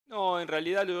No, en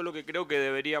realidad yo lo que creo que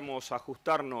deberíamos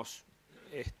ajustarnos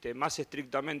más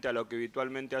estrictamente a lo que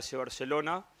habitualmente hace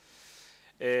Barcelona,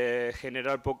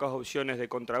 generar pocas opciones de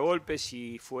contragolpe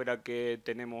si fuera que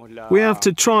tenemos la... We have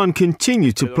to try and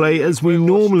continue to play as we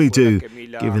normally do,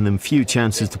 giving them few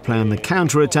chances to play on the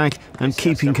counter-attack and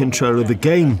keeping control of the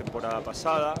game.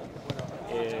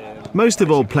 Most of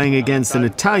all, playing against an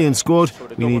Italian squad,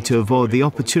 we need to avoid the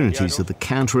opportunities of the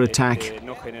counter-attack.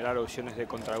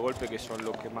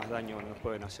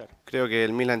 Creo que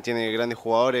el Milan tiene grandes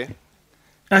jugadores.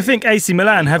 I think AC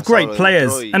Milan have great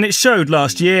players, and it showed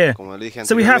last year,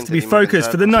 so we have to be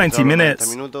focused for the 90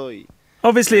 minutes.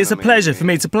 Obviously, it's a pleasure for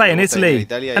me to play in Italy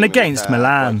and against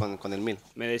Milan. The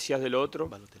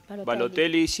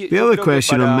other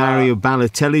question on Mario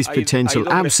Balotelli's potential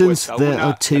absence, there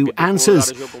are two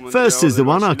answers. First is the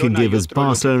one I can give as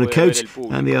Barcelona coach,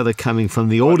 and the other coming from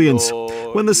the audience.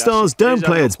 When the stars don't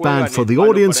play, it's bad for the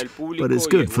audience, but it's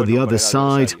good for the other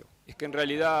side.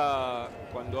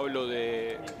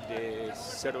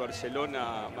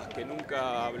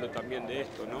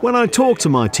 When I talk to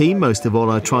my team, most of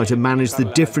all I try to manage the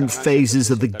different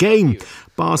phases of the game.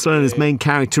 Barcelona's main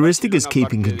characteristic is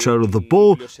keeping control of the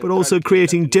ball, but also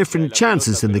creating different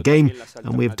chances in the game,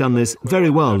 and we have done this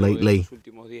very well lately.